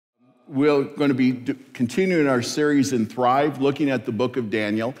we're going to be continuing our series in Thrive, looking at the book of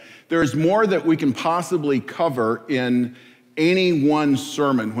Daniel. There's more that we can possibly cover in any one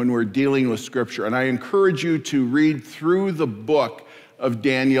sermon when we're dealing with Scripture. And I encourage you to read through the book of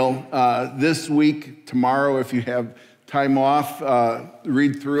Daniel this week, tomorrow, if you have time off,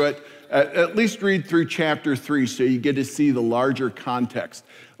 read through it. At least read through chapter 3 so you get to see the larger context.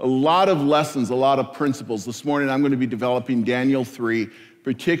 A lot of lessons, a lot of principles. This morning I'm going to be developing Daniel 3,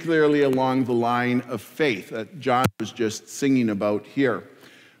 particularly along the line of faith that John was just singing about here.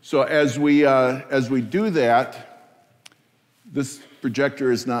 So as we do that, this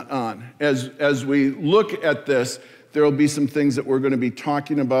projector is not on. As we look at this, there will be some things that we're going to be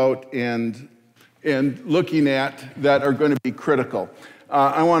talking about and looking at that are going to be critical.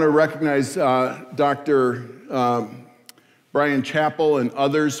 I want to recognize Dr. Brian Chappell and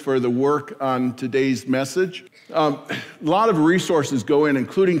others for the work on today's message. A lot of resources go in,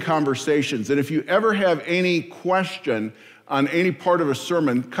 including conversations. And if you ever have any question on any part of a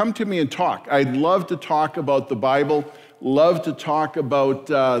sermon, come to me and talk. I'd love to talk about the Bible, love to talk about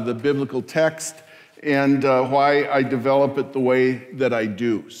the biblical text and why I develop it the way that I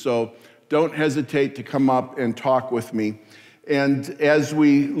do. So don't hesitate to come up and talk with me. And as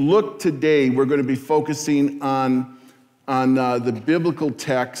we look today, we're going to be focusing on the biblical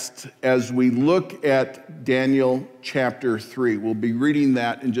text as we look at Daniel chapter 3. We'll be reading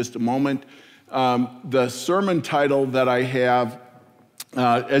that in just a moment. The sermon title that I have,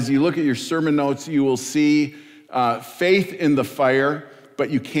 as you look at your sermon notes, you will see Faith in the Fire,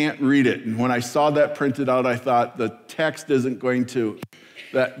 but you can't read it. And when I saw that printed out, I thought the text isn't going to,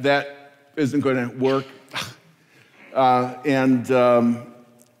 that isn't going to work. I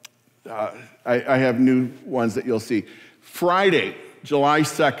have new ones that you'll see. Friday, July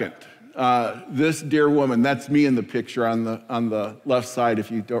 2nd, this dear woman, that's me in the picture on the left side if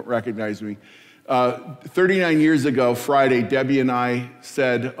you don't recognize me. 39 years ago, Friday, Debbie and I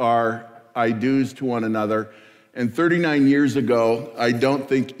said our I do's to one another. And 39 years ago, I don't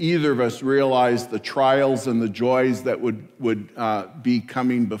think either of us realized the trials and the joys that would be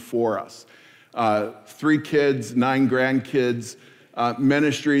coming before us. 3 kids, 9 grandkids,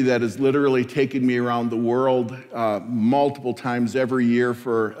 ministry that has literally taken me around the world multiple times every year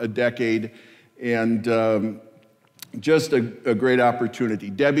for a decade, and just a great opportunity.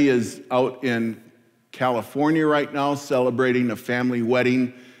 Debbie is out in California right now celebrating a family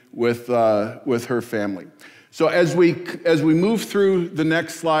wedding with her family. So as we move through the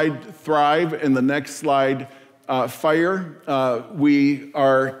next slide, Thrive, and the next slide, Fire, we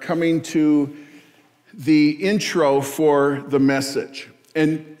are coming to the intro for the message.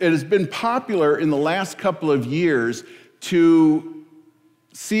 And it has been popular in the last couple of years to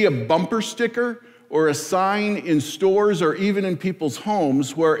see a bumper sticker or a sign in stores or even in people's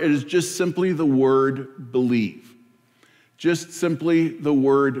homes where it is just simply the word believe. Just simply the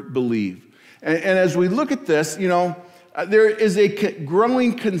word believe. And as we look at this, you know, there is a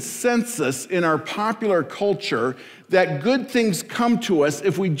growing consensus in our popular culture that good things come to us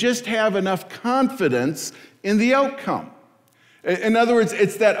if we just have enough confidence in the outcome. In other words,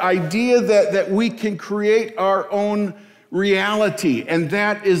 it's that idea that we can create our own reality, and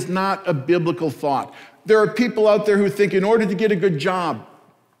that is not a biblical thought. There are people out there who think in order to get a good job,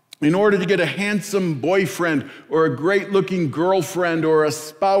 in order to get a handsome boyfriend or a great-looking girlfriend or a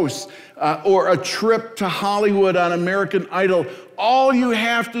spouse or a trip to Hollywood on American Idol, all you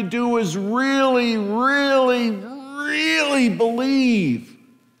have to do is really, really, really believe.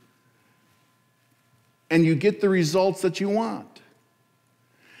 And you get the results that you want.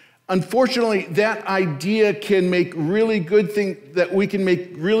 Unfortunately, that idea can make really good things, that we can make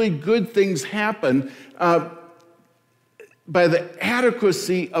really good things happen by the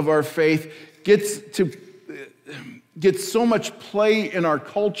adequacy of our faith gets so much play in our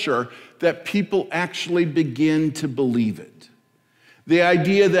culture that people actually begin to believe it. The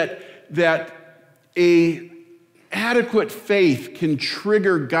idea that a adequate faith can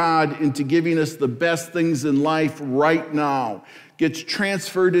trigger God into giving us the best things in life right now gets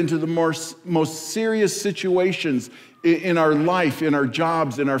transferred into the most serious situations in our life, in our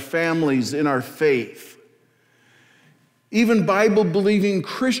jobs, in our families, in our faith. Even Bible-believing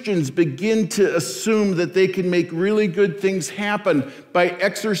Christians begin to assume that they can make really good things happen by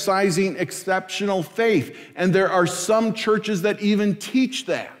exercising exceptional faith. And there are some churches that even teach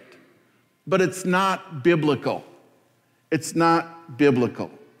that. But it's not biblical. It's not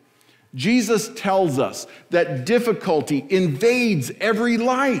biblical. Jesus tells us that difficulty invades every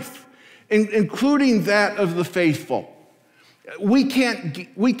life, including that of the faithful. We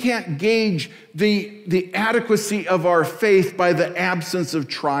can't gauge the adequacy of our faith by the absence of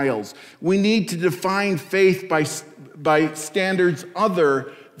trials. We need to define faith by standards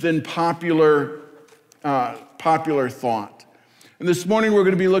other than popular thought. And this morning we're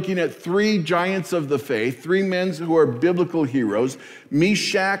going to be looking at three giants of the faith, three men who are biblical heroes: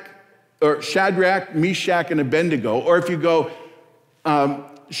 Shadrach, Meshach, and Abednego. Or if you go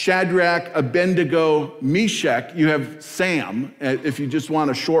Shadrach, Abednego, Meshach, you have Sam, if you just want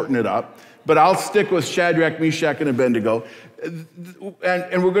to shorten it up. But I'll stick with Shadrach, Meshach, and Abednego.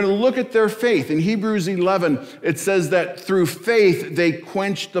 And we're going to look at their faith. In Hebrews 11, it says that through faith they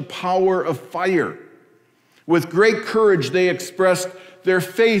quenched the power of fire. With great courage they expressed their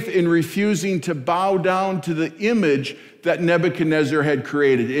faith in refusing to bow down to the image that Nebuchadnezzar had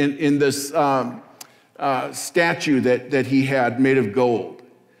created in this statue that he had made of gold.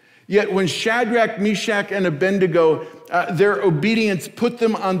 Yet when Shadrach, Meshach, and Abednego, their obedience put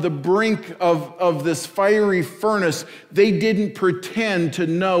them on the brink of this fiery furnace, they didn't pretend to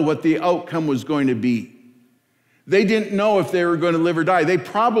know what the outcome was going to be. They didn't know if they were going to live or die. They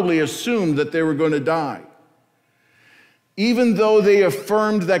probably assumed that they were going to die. Even though they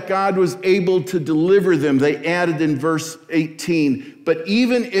affirmed that God was able to deliver them, they added in verse 18, "But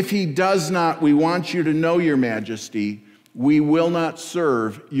even if he does not, we want you to know, your majesty, we will not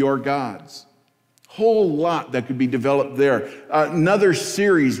serve your gods." Whole lot that could be developed there. Another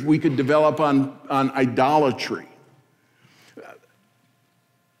series we could develop on idolatry.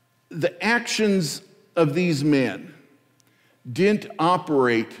 The actions of these men didn't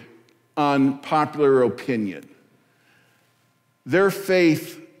operate on popular opinion. Their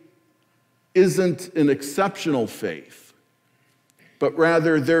faith isn't an exceptional faith, but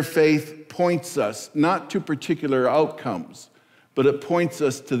rather their faith points us not to particular outcomes, but it points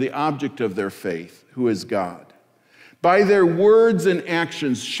us to the object of their faith, who is God. By their words and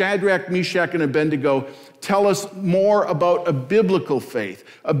actions, Shadrach, Meshach, and Abednego tell us more about a biblical faith.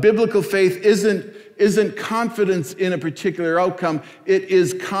 A biblical faith isn't confidence in a particular outcome. It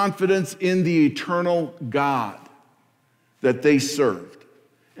is confidence in the eternal God that they served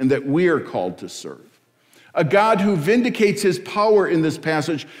and that we are called to serve. A God who vindicates his power in this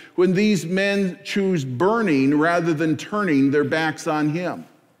passage when these men choose burning rather than turning their backs on him.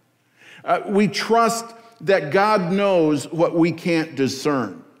 We trust that God knows what we can't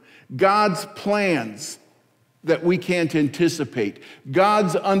discern. God's plans that we can't anticipate.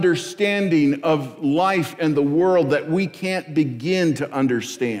 God's understanding of life and the world that we can't begin to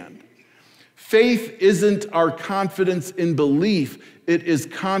understand. Faith isn't our confidence in belief, it is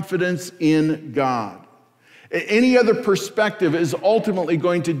confidence in God. Any other perspective is ultimately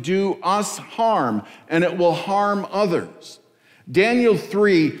going to do us harm, and it will harm others. Daniel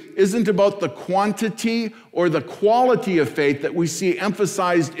 3 isn't about the quantity or the quality of faith that we see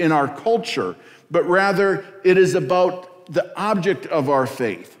emphasized in our culture, but rather it is about the object of our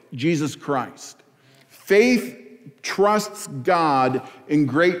faith, Jesus Christ. Faith trusts God in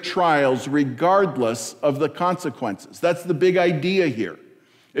great trials regardless of the consequences. That's the big idea here.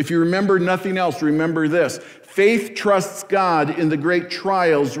 If you remember nothing else, remember this. Faith trusts God in the great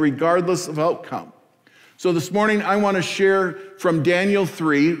trials regardless of outcome. So this morning I want to share from Daniel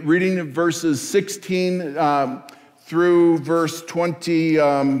 3, reading verses 16 through verse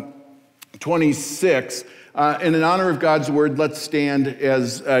 26. And in honor of God's word, let's stand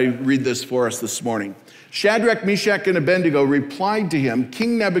as I read this for us this morning. Shadrach, Meshach, and Abednego replied to him,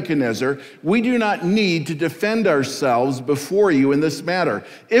 "King Nebuchadnezzar, we do not need to defend ourselves before you in this matter.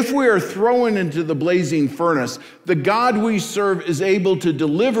 If we are thrown into the blazing furnace, the God we serve is able to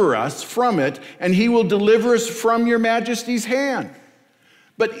deliver us from it, and he will deliver us from your majesty's hand.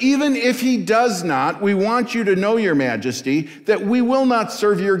 But even if he does not, we want you to know, your majesty, that we will not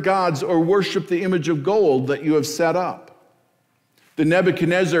serve your gods or worship the image of gold that you have set up." The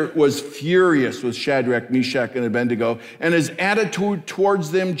Nebuchadnezzar was furious with Shadrach, Meshach, and Abednego, and his attitude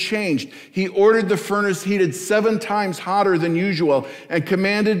towards them changed. He ordered the furnace heated 7 times hotter than usual and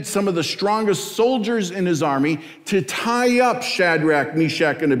commanded some of the strongest soldiers in his army to tie up Shadrach,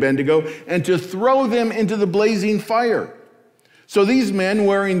 Meshach, and Abednego and to throw them into the blazing fire. So these men,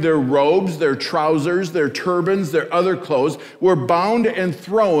 wearing their robes, their trousers, their turbans, their other clothes, were bound and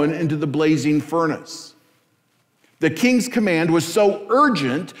thrown into the blazing furnace. The king's command was so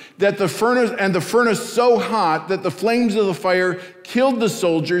urgent that the furnace so hot that the flames of the fire killed the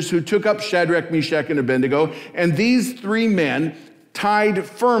soldiers who took up Shadrach, Meshach, and Abednego. And these 3 men,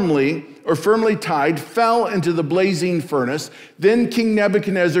 firmly tied, fell into the blazing furnace. Then King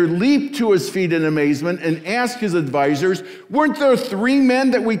Nebuchadnezzar leaped to his feet in amazement and asked his advisors, "Weren't there 3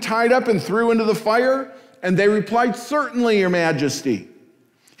 men that we tied up and threw into the fire?" And they replied, "Certainly, Your Majesty."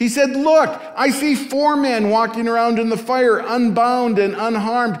 He said, "Look, I see 4 men walking around in the fire, unbound and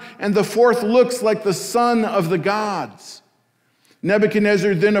unharmed, and the 4th looks like the son of the gods."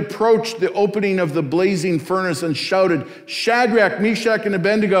 Nebuchadnezzar then approached the opening of the blazing furnace and shouted, "Shadrach, Meshach, and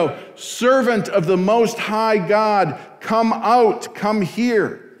Abednego, servant of the Most High God, come out, come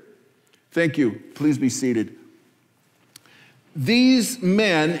here." Thank you. Please be seated. These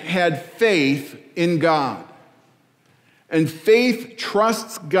men had faith in God. And faith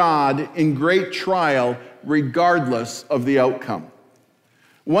trusts God in great trial regardless of the outcome.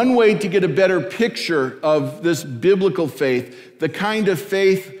 One way to get a better picture of this biblical faith, the kind of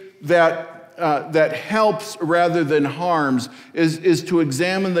faith that helps rather than harms, is to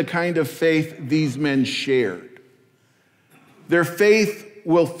examine the kind of faith these men shared. Their faith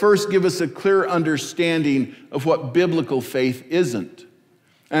will first give us a clear understanding of what biblical faith isn't.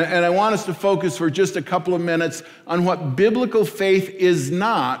 And I want us to focus for just a couple of minutes on what biblical faith is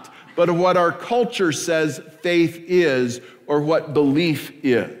not, but what our culture says faith is, or what belief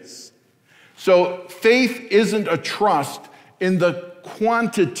is. So faith isn't a trust in the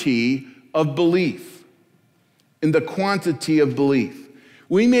quantity of belief. In the quantity of belief.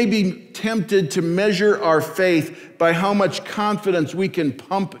 We may be tempted to measure our faith by how much confidence we can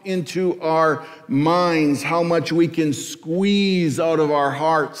pump into our minds, how much we can squeeze out of our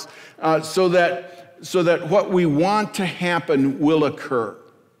hearts, so that what we want to happen will occur.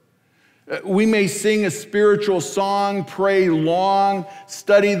 We may sing a spiritual song, pray long,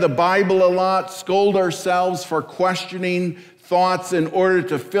 study the Bible a lot, scold ourselves for questioning thoughts in order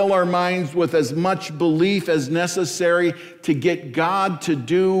to fill our minds with as much belief as necessary to get God to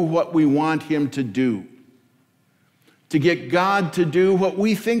do what we want Him to do. To get God to do what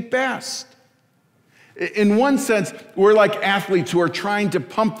we think best. In one sense, we're like athletes who are trying to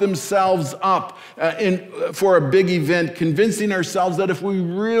pump themselves up for a big event, convincing ourselves that if we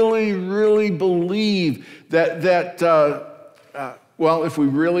really, really believe if we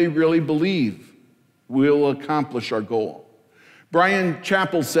really, really believe, we'll accomplish our goal. Brian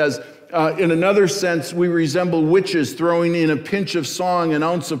Chappell says, in another sense, we resemble witches throwing in a pinch of song, an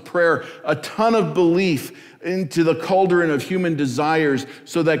ounce of prayer, a ton of belief into the cauldron of human desires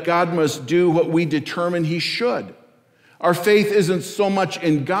so that God must do what we determine He should. Our faith isn't so much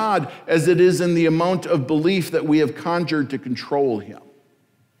in God as it is in the amount of belief that we have conjured to control Him.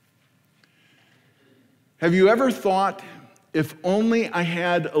 Have you ever thought, if only I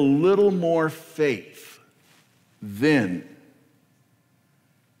had a little more faith, then?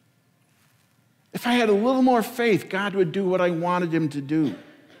 If I had a little more faith, God would do what I wanted Him to do.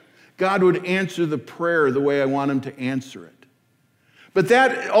 God would answer the prayer the way I want Him to answer it. But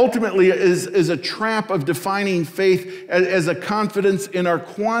that ultimately is a trap of defining faith as a confidence in our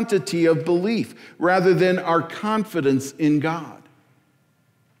quantity of belief rather than our confidence in God.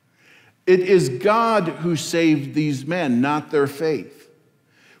 It is God who saved these men, not their faith.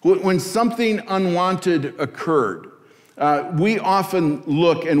 When something unwanted occurred, we often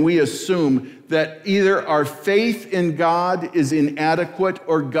look and we assume that either our faith in God is inadequate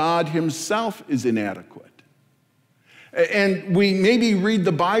or God Himself is inadequate. And we maybe read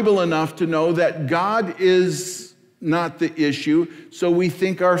the Bible enough to know that God is not the issue, so we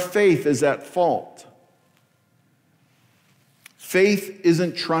think our faith is at fault. Faith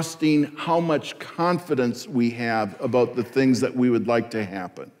isn't trusting how much confidence we have about the things that we would like to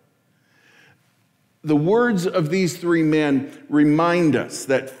happen. The words of these 3 men remind us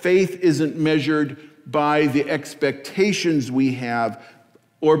that faith isn't measured by the expectations we have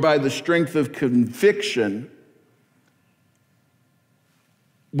or by the strength of conviction.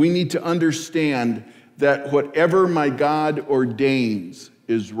 We need to understand that whatever my God ordains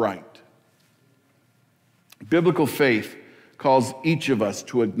is right. Biblical faith calls each of us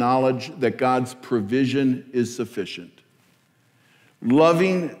to acknowledge that God's provision is sufficient.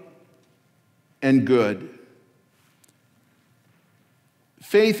 Loving and good.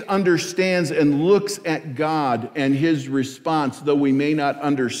 Faith understands and looks at God and His response, though we may not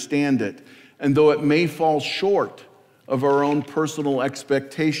understand it, and though it may fall short of our own personal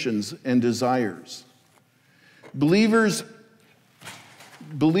expectations and desires. Believers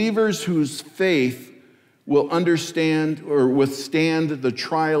whose faith will understand or withstand the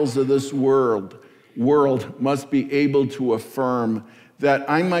trials of this world must be able to affirm that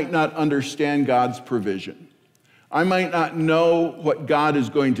I might not understand God's provision. I might not know what God is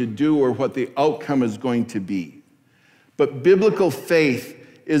going to do or what the outcome is going to be. But biblical faith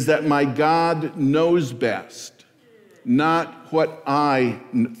is that my God knows best, not what I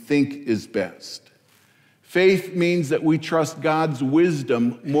think is best. Faith means that we trust God's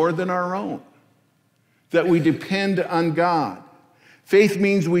wisdom more than our own. that we depend on God. Faith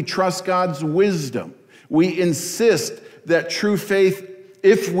means we trust God's wisdom. We insist that true faith,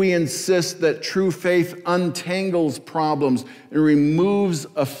 if we insist that true faith untangles problems and removes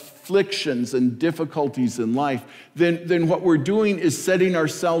afflictions and difficulties in life, then what we're doing is setting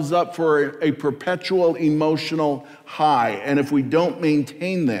ourselves up for a perpetual emotional high. And if we don't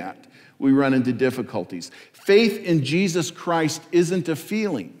maintain that, we run into difficulties. Faith in Jesus Christ isn't a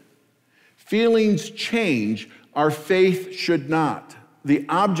feeling. Feelings change. Our faith should not. The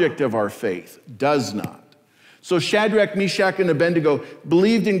object of our faith does not. So Shadrach, Meshach, and Abednego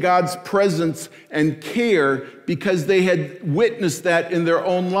believed in God's presence and care because they had witnessed that in their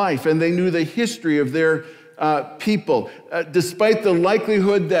own life, and they knew the history of their people. Despite the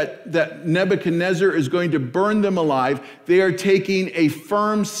likelihood that Nebuchadnezzar is going to burn them alive, they are taking a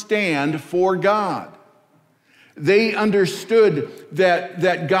firm stand for God. They understood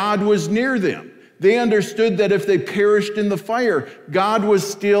that God was near them. They understood that if they perished in the fire, God was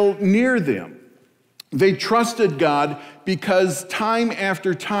still near them. They trusted God because time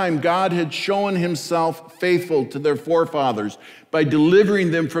after time, God had shown himself faithful to their forefathers by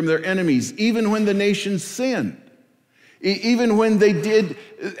delivering them from their enemies, even when the nation sinned. Even when they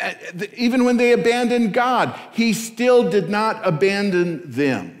abandoned God, he still did not abandon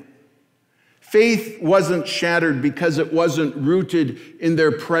them. Faith wasn't shattered because it wasn't rooted in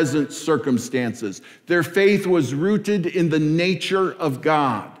their present circumstances. Their faith was rooted in the nature of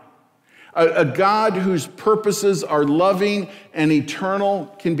God. A God whose purposes are loving and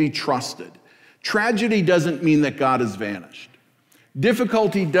eternal can be trusted. Tragedy doesn't mean that God has vanished.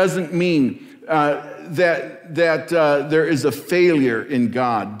 Difficulty doesn't mean that there is a failure in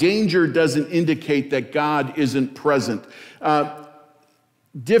God. Danger doesn't indicate that God isn't present.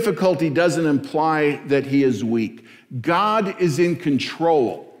 Difficulty doesn't imply that he is weak. God is in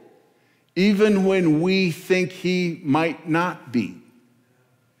control, even when we think he might not be.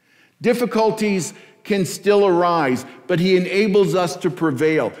 Difficulties can still arise, but he enables us to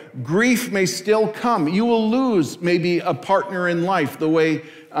prevail. Grief may still come. You will lose maybe a partner in life, the way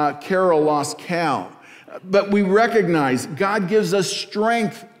Carol lost Cal. But we recognize God gives us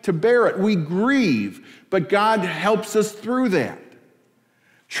strength to bear it. We grieve, but God helps us through that.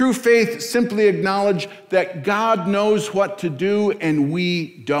 True faith simply acknowledges that God knows what to do and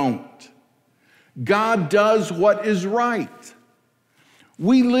we don't. God does what is right.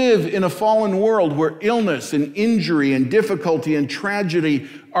 We live in a fallen world where illness and injury and difficulty and tragedy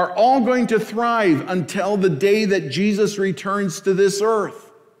are all going to thrive until the day that Jesus returns to this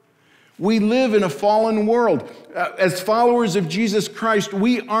earth. We live in a fallen world. As followers of Jesus Christ,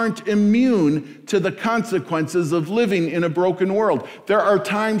 we aren't immune to the consequences of living in a broken world. There are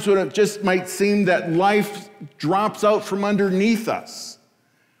times when it just might seem that life drops out from underneath us.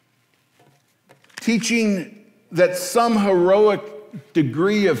 Teaching that some heroic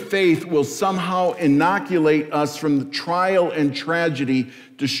degree of faith will somehow inoculate us from the trial and tragedy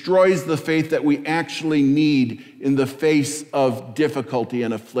destroys the faith that we actually need in the face of difficulty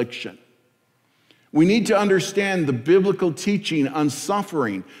and affliction. We need to understand the biblical teaching on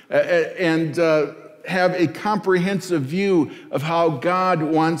suffering and have a comprehensive view of how God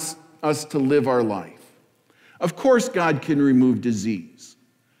wants us to live our life. Of course, God can remove disease.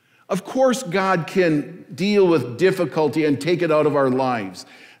 Of course, God can deal with difficulty and take it out of our lives.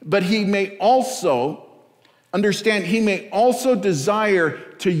 But he may also, understand, he may also desire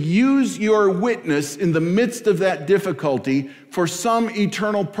to use your witness in the midst of that difficulty for some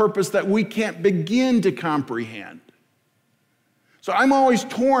eternal purpose that we can't begin to comprehend. So I'm always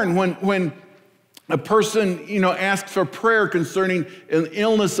torn when a person, asks for prayer concerning an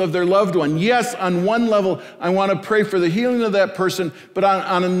illness of their loved one. Yes, on one level, I want to pray for the healing of that person, but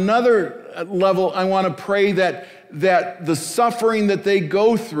on another level, I want to pray that the suffering that they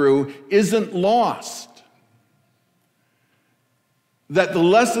go through isn't lost. That the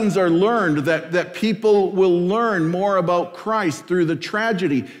lessons are learned, that people will learn more about Christ through the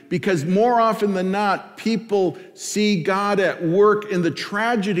tragedy, because more often than not, people see God at work in the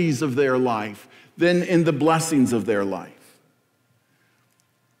tragedies of their life than in the blessings of their life.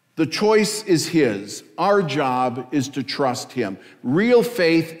 The choice is his. Our job is to trust him. Real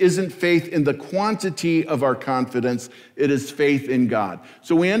faith isn't faith in the quantity of our confidence, it is faith in God.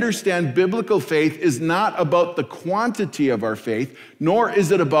 So we understand biblical faith is not about the quantity of our faith, nor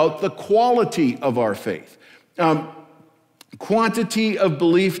is it about the quality of our faith. Quantity of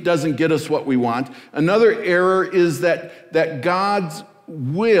belief doesn't get us what we want. Another error is that God's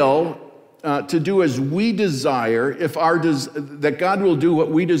will to do as we desire, that God will do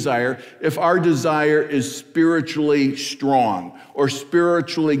what we desire if our desire is spiritually strong or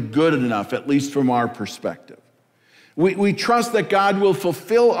spiritually good enough, at least from our perspective. We trust that God will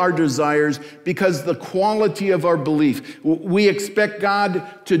fulfill our desires because the quality of our belief. We expect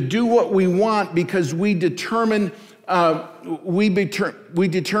God to do what we want because we determine that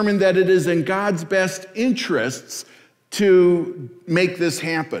it is in God's best interests to make this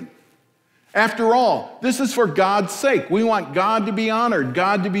happen. After all, this is for God's sake. We want God to be honored,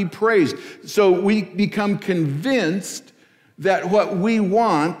 God to be praised. So we become convinced that what we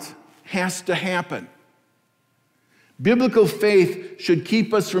want has to happen. Biblical faith should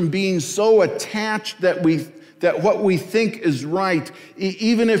keep us from being so attached that what we think is right,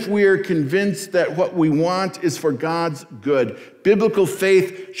 even if we are convinced that what we want is for God's good. Biblical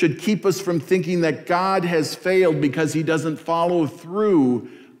faith should keep us from thinking that God has failed because he doesn't follow through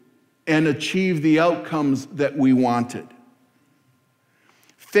and achieve the outcomes that we wanted.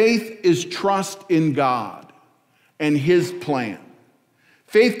 Faith is trust in God and his plan.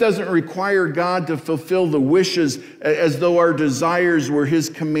 Faith doesn't require God to fulfill the wishes as though our desires were his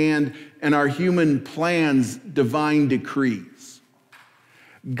command and our human plans divine decrees.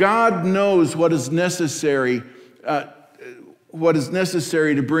 God knows what is necessary to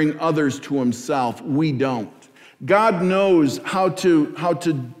bring others to himself. We don't. God knows how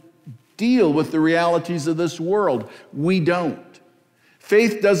to deal with the realities of this world. We don't.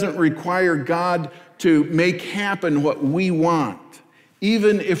 Faith doesn't require God to make happen what we want,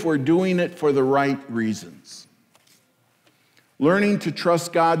 even if we're doing it for the right reasons. Learning to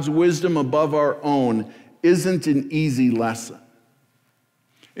trust God's wisdom above our own isn't an easy lesson.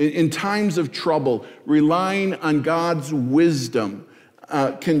 In times of trouble, relying on God's wisdom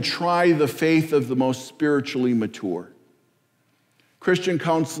can try the faith of the most spiritually mature. Christian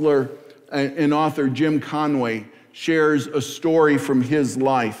counselor and author Jim Conway shares a story from his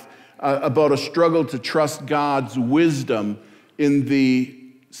life about a struggle to trust God's wisdom in the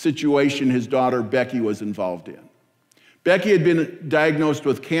situation his daughter Becky was involved in. Becky had been diagnosed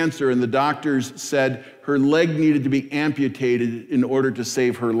with cancer, and the doctors said her leg needed to be amputated in order to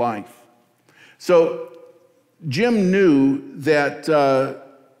save her life. So Jim knew that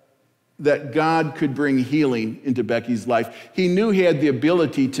God could bring healing into Becky's life. He knew he had the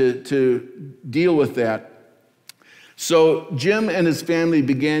ability to deal with that. So Jim and his family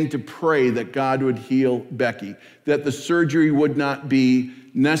began to pray that God would heal Becky, that the surgery would not be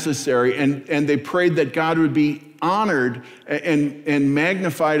necessary, and they prayed that God would be honored and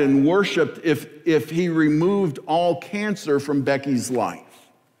magnified and worshiped if he removed all cancer from Becky's life.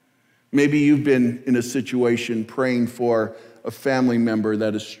 Maybe you've been in a situation praying for a family member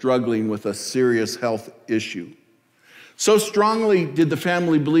that is struggling with a serious health issue. So strongly did the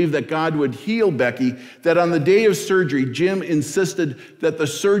family believe that God would heal Becky that on the day of surgery, Jim insisted that the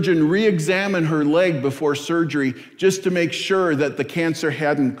surgeon re-examine her leg before surgery just to make sure that the cancer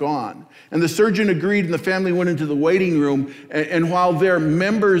hadn't gone. And the surgeon agreed, and the family went into the waiting room. And while there,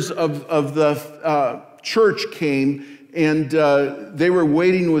 members of the church came, and they were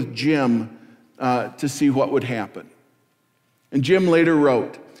waiting with Jim to see what would happen. And Jim later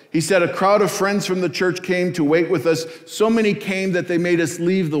wrote, he said, "A crowd of friends from the church came to wait with us. So many came that they made us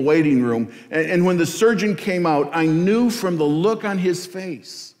leave the waiting room. And when the surgeon came out, I knew from the look on his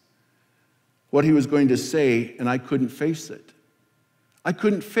face what he was going to say, and I couldn't face it. I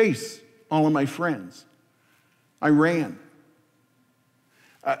couldn't face all of my friends. I ran.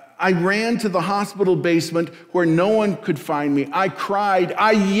 I ran to the hospital basement where no one could find me. I cried.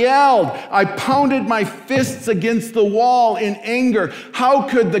 I yelled. I pounded my fists against the wall in anger. How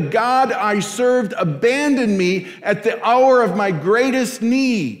could the God I served abandon me at the hour of my greatest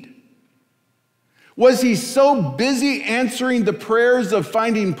need? Was he so busy answering the prayers of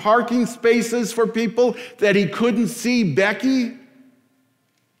finding parking spaces for people that he couldn't see Becky?"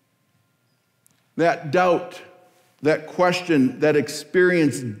 That doubt, that question, that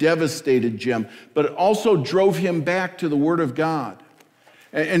experience devastated Jim, but it also drove him back to the Word of God.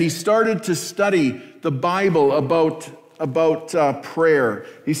 And he started to study the Bible about prayer.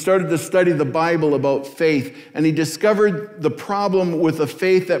 He started to study the Bible about faith, and he discovered the problem with a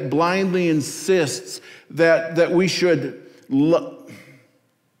faith that blindly insists that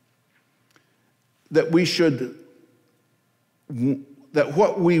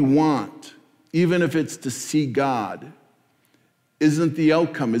what we want, even if it's to see God, isn't the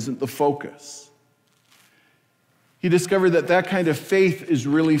outcome, isn't the focus. He discovered that kind of faith is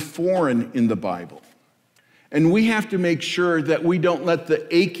really foreign in the Bible. And we have to make sure that we don't let the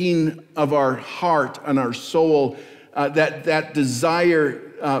aching of our heart and our soul, that desire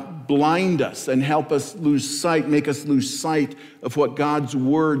blind us and help us lose sight, make us lose sight of what God's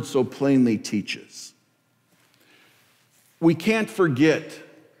word so plainly teaches. We can't forget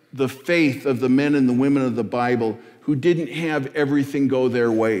the faith of the men and the women of the Bible who didn't have everything go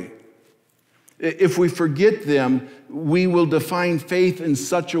their way. If we forget them, we will define faith in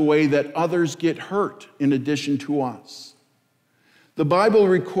such a way that others get hurt in addition to us. The Bible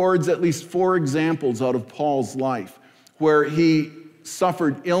records at least 4 examples out of Paul's life where he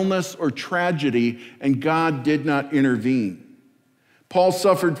suffered illness or tragedy and God did not intervene. Paul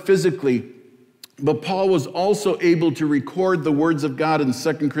suffered physically, but Paul was also able to record the words of God in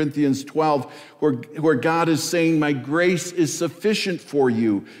 2 Corinthians 12, where God is saying, "My grace is sufficient for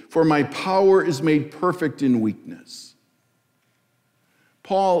you, for my power is made perfect in weakness."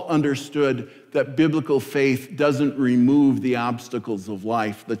 Paul understood that biblical faith doesn't remove the obstacles of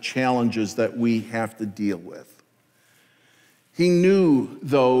life, the challenges that we have to deal with. He knew,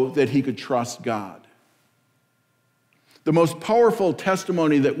 though, that he could trust God. The most powerful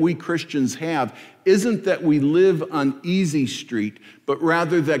testimony that we Christians have isn't that we live on easy street, but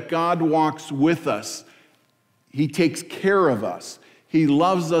rather that God walks with us. He takes care of us. He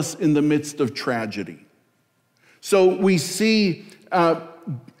loves us in the midst of tragedy. So we see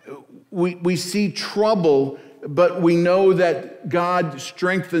trouble, but we know that God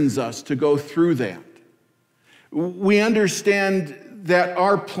strengthens us to go through that. We understand that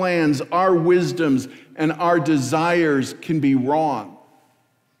our plans, our wisdoms, and our desires can be wrong.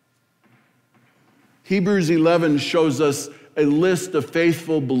 Hebrews 11 shows us a list of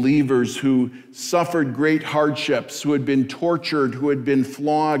faithful believers who suffered great hardships, who had been tortured, who had been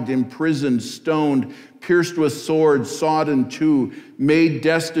flogged, imprisoned, stoned, pierced with swords, sawed in two, made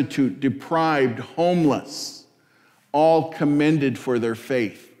destitute, deprived, homeless, all commended for their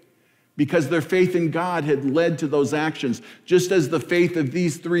faith. Because their faith in God had led to those actions, just as the faith of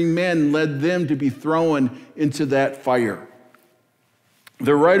these 3 men led them to be thrown into that fire.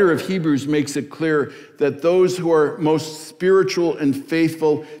 The writer of Hebrews makes it clear that those who are most spiritual and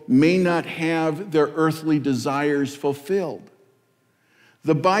faithful may not have their earthly desires fulfilled.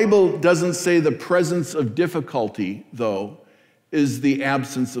 The Bible doesn't say the presence of difficulty, though, is the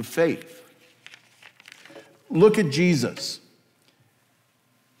absence of faith. Look at Jesus.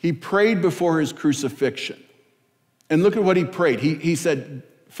 He prayed before his crucifixion. And look at what he prayed. He said,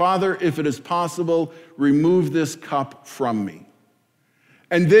 "Father, if it is possible, remove this cup from me."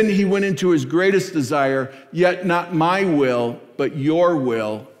 And then he went into his greatest desire, "Yet not my will, but your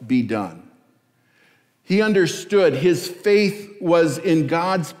will be done." He understood his faith was in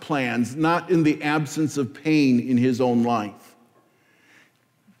God's plans, not in the absence of pain in his own life.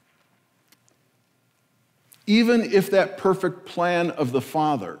 Even if that perfect plan of the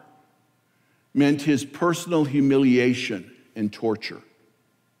Father meant his personal humiliation and torture.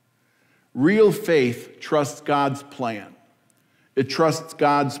 Real faith trusts God's plan. It trusts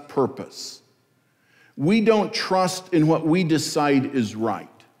God's purpose. We don't trust in what we decide is right.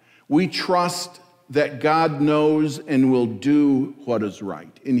 We trust that God knows and will do what is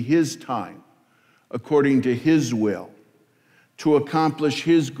right in his time, according to his will, to accomplish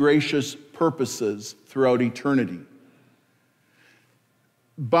his gracious purposes throughout eternity.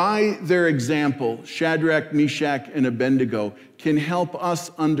 By their example, Shadrach, Meshach, and Abednego can help us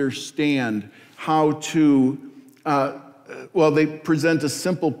understand how to, they present a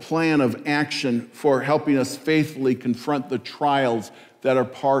simple plan of action for helping us faithfully confront the trials that are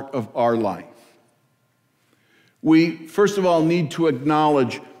part of our life. We, first of all, need to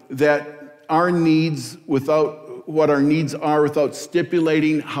acknowledge that our needs, without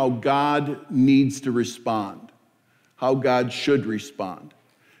stipulating how God needs to respond, how God should respond.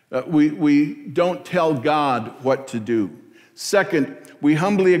 We don't tell God what to do. Second, we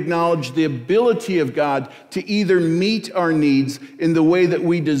humbly acknowledge the ability of God to either meet our needs in the way that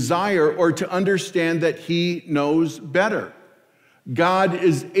we desire or to understand that he knows better. God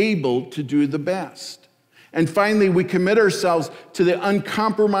is able to do the best. And finally, we commit ourselves to the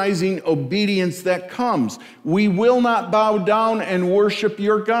uncompromising obedience that comes. We will not bow down and worship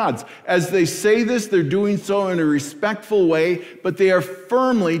your gods. As they say this, they're doing so in a respectful way, but they are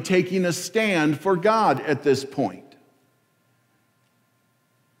firmly taking a stand for God at this point.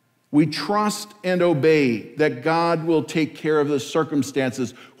 We trust and obey that God will take care of the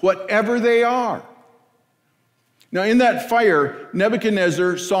circumstances, whatever they are. Now, in that fire,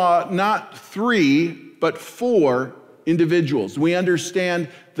 Nebuchadnezzar saw not 3, but 4 individuals. We understand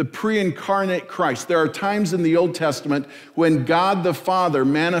the pre-incarnate Christ. There are times in the Old Testament when God the Father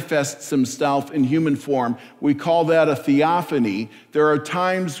manifests himself in human form. We call that a theophany. There are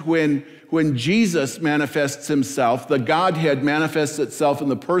times when Jesus manifests himself, the Godhead manifests itself in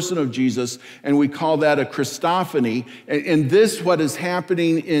the person of Jesus, and we call that a Christophany. And this, what is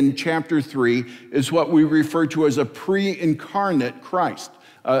happening in chapter 3, is what we refer to as a pre-incarnate Christ.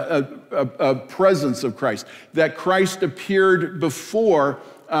 A presence of Christ, that Christ appeared before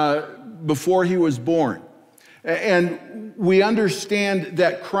he was born. And we understand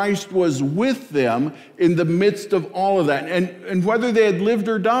that Christ was with them in the midst of all of that. And whether they had lived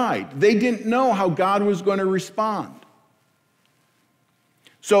or died, they didn't know how God was going to respond.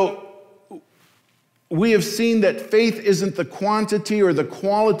 So we have seen that faith isn't the quantity or the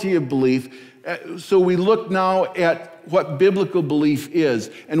quality of belief. So we look now at what biblical belief is,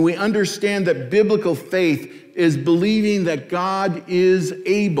 and we understand that biblical faith is believing that God is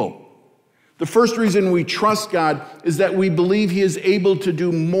able. The first reason we trust God is that we believe he is able to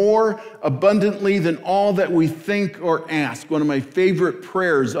do more abundantly than all that we think or ask. One of my favorite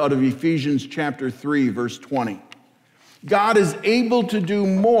prayers out of Ephesians chapter 3, verse 20. God is able to do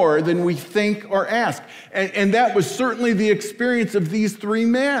more than we think or ask. And that was certainly the experience of these three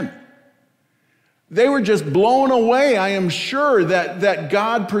men. They were just blown away, I am sure, that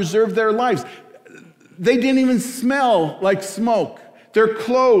God preserved their lives. They didn't even smell like smoke. Their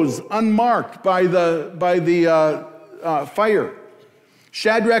clothes unmarked by the fire.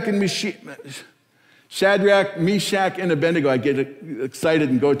 Shadrach, Meshach, and Abednego. I get excited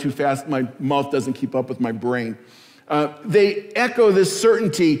and go too fast. My mouth doesn't keep up with my brain. They echo this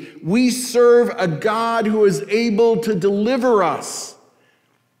certainty. We serve a God who is able to deliver us.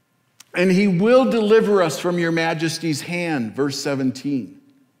 And he will deliver us from your majesty's hand, verse 17.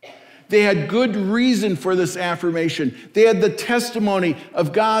 They had good reason for this affirmation. They had the testimony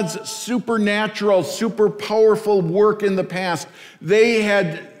of God's supernatural, super powerful work in the past. They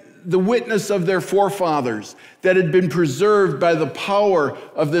had the witness of their forefathers that had been preserved by the power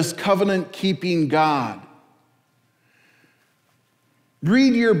of this covenant-keeping God.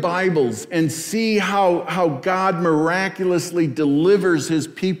 Read your Bibles and see how God miraculously delivers his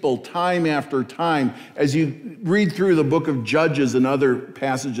people time after time as you read through the book of Judges and other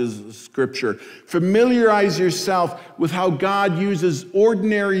passages of Scripture. Familiarize yourself with how God uses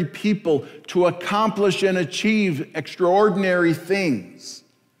ordinary people to accomplish and achieve extraordinary things.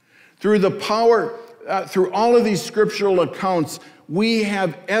 Through all of these scriptural accounts, we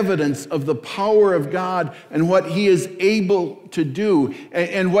have evidence of the power of God and what he is able to do.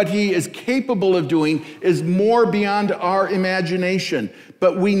 And what he is capable of doing is more beyond our imagination.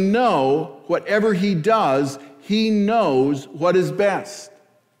 But we know whatever he does, he knows what is best.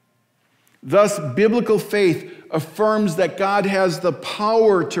 Thus, biblical faith affirms that God has the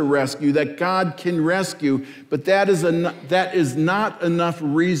power to rescue, that God can rescue, but that is not enough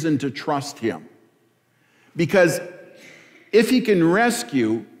reason to trust him. Because if he can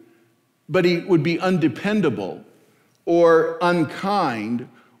rescue, but he would be undependable or unkind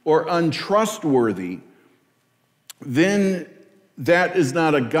or untrustworthy, then that is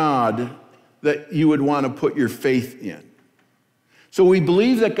not a God that you would want to put your faith in. So we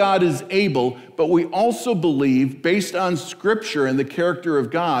believe that God is able, but we also believe, based on Scripture and the character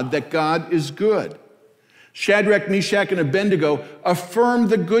of God, that God is good. Shadrach, Meshach, and Abednego affirm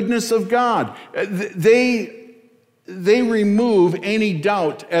the goodness of God. They remove any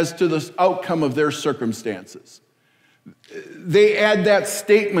doubt as to the outcome of their circumstances. They add that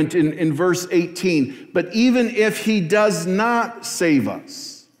statement in verse 18, but even if he does not save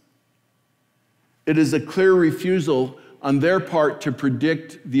us, it is a clear refusal on their part to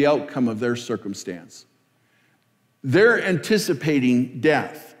predict the outcome of their circumstance. They're anticipating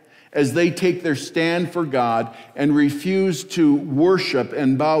death as they take their stand for God and refuse to worship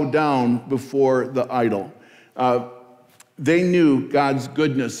and bow down before the idol. They knew God's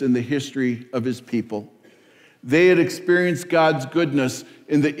goodness in the history of his people. They had experienced God's goodness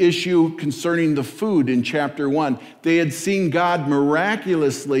in the issue concerning the food in chapter 1. They had seen God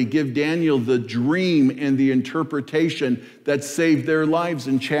miraculously give Daniel the dream and the interpretation that saved their lives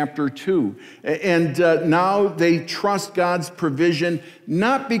in chapter 2. And now they trust God's provision,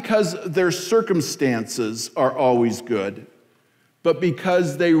 not because their circumstances are always good, but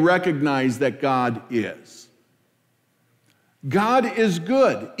because they recognize that God is. God is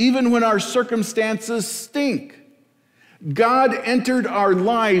good, even when our circumstances stink. God entered our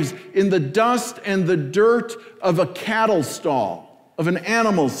lives in the dust and the dirt of a cattle stall, of an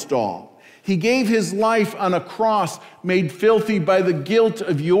animal stall. He gave his life on a cross made filthy by the guilt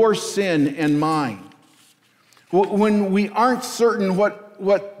of your sin and mine. When we aren't certain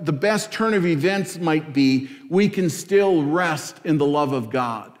what the best turn of events might be, we can still rest in the love of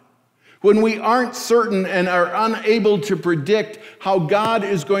God. When we aren't certain and are unable to predict how God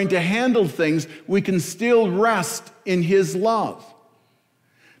is going to handle things, we can still rest in his love.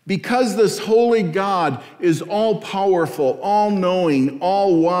 Because this holy God is all-powerful, all-knowing,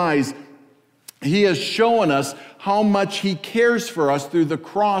 all-wise, he has shown us how much he cares for us through the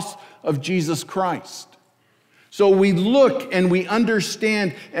cross of Jesus Christ. So we look and we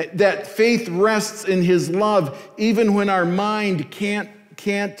understand that faith rests in his love even when our mind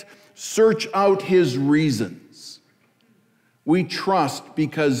can't search out his reasons. We trust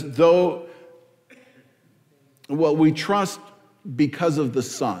because we trust because of the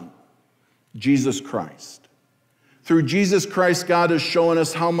Son, Jesus Christ. Through Jesus Christ, God has shown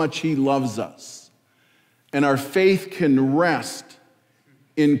us how much he loves us. And our faith can rest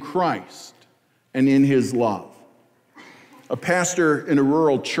in Christ and in his love. A pastor in a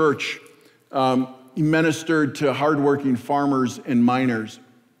rural church, he ministered to hardworking farmers and miners.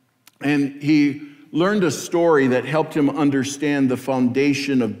 And he learned a story that helped him understand the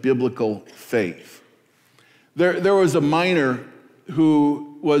foundation of biblical faith. There was a miner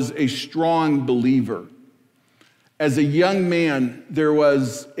who was a strong believer. As a young man, there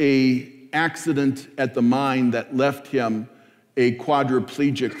was an accident at the mine that left him a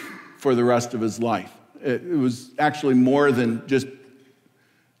quadriplegic for the rest of his life. It was actually more than just,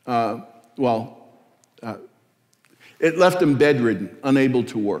 it left him bedridden, unable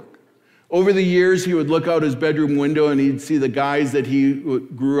to work. Over the years, he would look out his bedroom window and he'd see the guys that he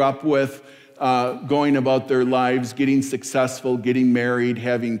grew up with going about their lives, getting successful, getting married,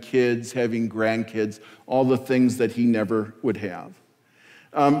 having kids, having grandkids, all the things that he never would have.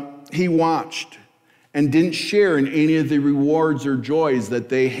 He watched and didn't share in any of the rewards or joys that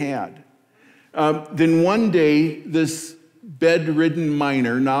they had. Then one day, this bedridden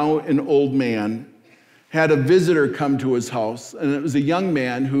miner, now an old man, had a visitor come to his house, and it was a young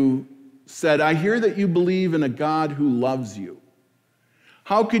man who said, "I hear that you believe in a God who loves you.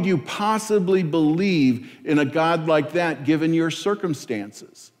 How could you possibly believe in a God like that given your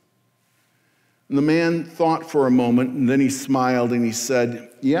circumstances?" And the man thought for a moment, and then he smiled and he said,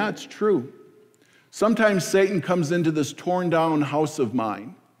 "Yeah, it's true. Sometimes Satan comes into this torn down house of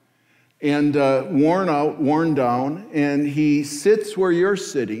mine and worn out, worn down, and he sits where you're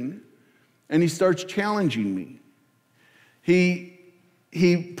sitting and he starts challenging me.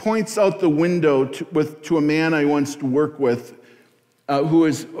 He points out the window to a man I once worked with who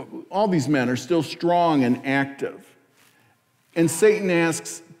is, all these men are still strong and active. And Satan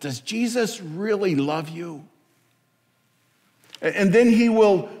asks, does Jesus really love you? And then he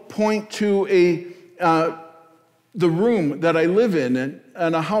will point to the room that I live in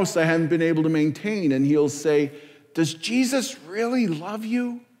and a house I haven't been able to maintain, and he'll say, does Jesus really love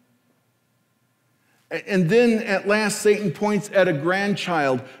you? And then at last Satan points at a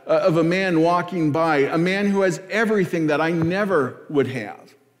grandchild of a man walking by, a man who has everything that I never would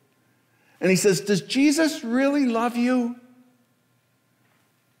have. And he says, does Jesus really love you?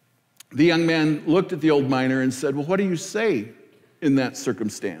 The young man looked at the old miner and said, well, what do you say in that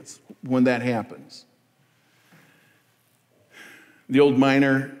circumstance when that happens? The old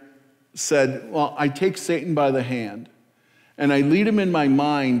miner said, well, I take Satan by the hand and I lead him in my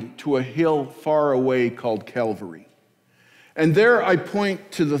mind to a hill far away called Calvary. And there I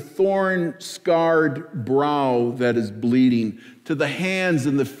point to the thorn-scarred brow that is bleeding, to the hands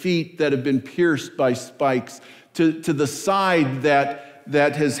and the feet that have been pierced by spikes, to the side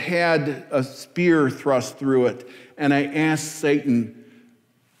that has had a spear thrust through it. And I ask Satan,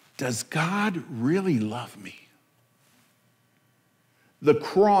 does God really love me? The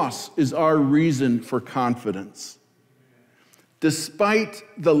cross is our reason for confidence, despite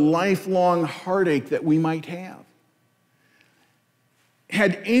the lifelong heartache that we might have.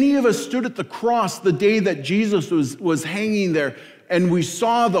 Had any of us stood at the cross the day that Jesus was hanging there and we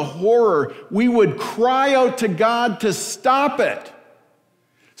saw the horror, we would cry out to God to stop it.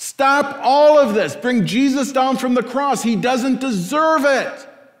 Stop all of this. Bring Jesus down from the cross. He doesn't deserve it.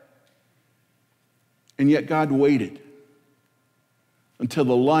 And yet God waited until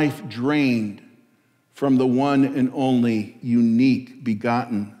the life drained from the one and only unique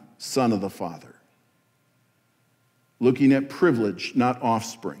begotten Son of the Father. Looking at privilege, not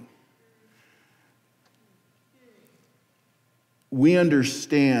offspring. We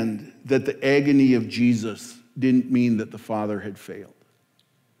understand that the agony of Jesus didn't mean that the Father had failed.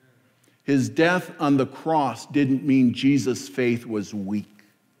 His death on the cross didn't mean Jesus' faith was weak.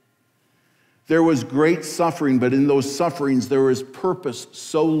 There was great suffering, but in those sufferings there was purpose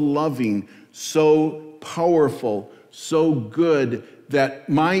so loving, so powerful, so good that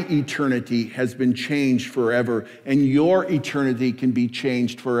my eternity has been changed forever, and your eternity can be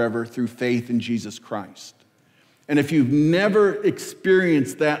changed forever through faith in Jesus Christ. And if you've never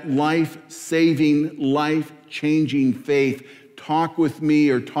experienced that life-saving, life-changing faith, talk with me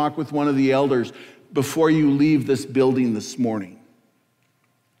or talk with one of the elders before you leave this building this morning.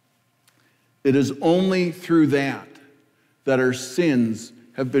 It is only through that our sins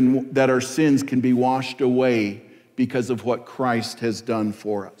can be washed away because of what Christ has done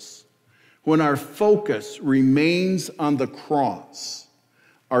for us. When our focus remains on the cross,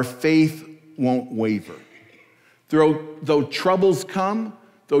 our faith won't waver. Though troubles come,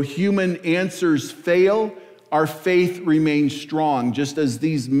 though human answers fail, our faith remains strong, just as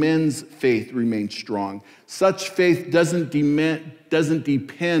these men's faith remains strong. Such faith doesn't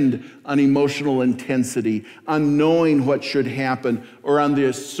depend on emotional intensity, on knowing what should happen, or on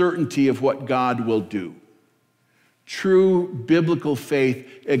the certainty of what God will do. True biblical faith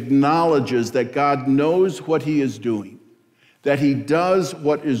acknowledges that God knows what he is doing, that he does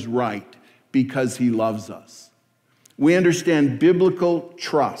what is right because he loves us. We understand biblical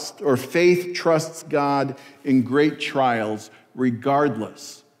trust, or faith trusts God in great trials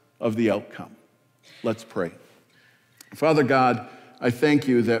regardless of the outcome. Let's pray. Father God, I thank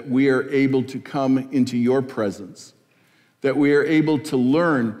you that we are able to come into your presence, that we are able to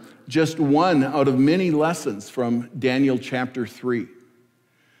learn just one out of many lessons from Daniel chapter 3.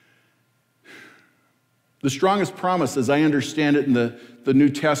 The strongest promise, as I understand it in the New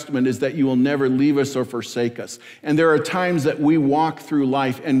Testament, is that you will never leave us or forsake us. And there are times that we walk through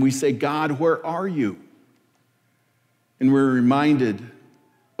life and we say, God, where are you? And we're reminded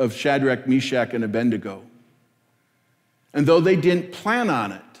of Shadrach, Meshach, and Abednego. And though they didn't plan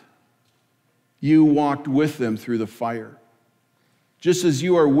on it, you walked with them through the fire, just as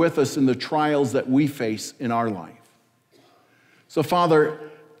you are with us in the trials that we face in our life. So, Father,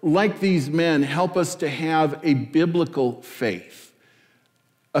 like these men, help us to have a biblical faith,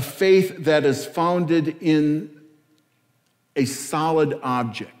 a faith that is founded in a solid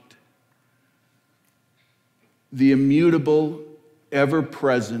object, the immutable,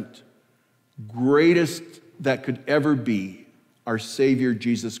 ever-present, greatest that could ever be, our Savior,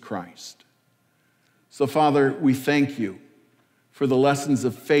 Jesus Christ. So, Father, we thank you for the lessons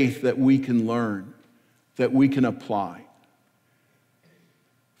of faith that we can learn, that we can apply.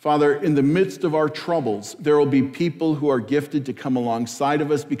 Father, in the midst of our troubles, there will be people who are gifted to come alongside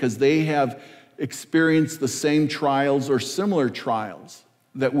of us because they have experienced the same trials or similar trials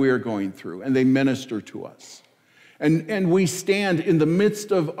that we are going through, and they minister to us. And we stand in the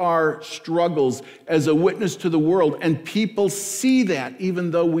midst of our struggles as a witness to the world, and people see that even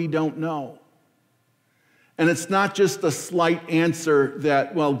though we don't know. And it's not just a slight answer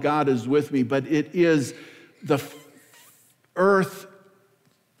that, well, God is with me, but it is the earth.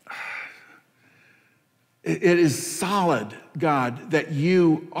 It is solid, God, that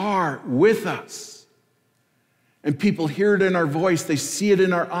you are with us. And people hear it in our voice. They see it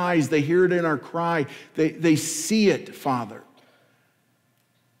in our eyes. They hear it in our cry. They see it, Father.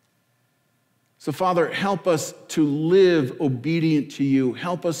 So, Father, help us to live obedient to you.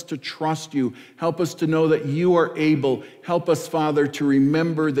 Help us to trust you. Help us to know that you are able. Help us, Father, to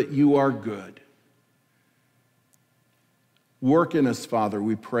remember that you are good. Work in us, Father,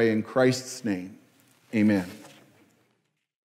 we pray in Christ's name. Amen.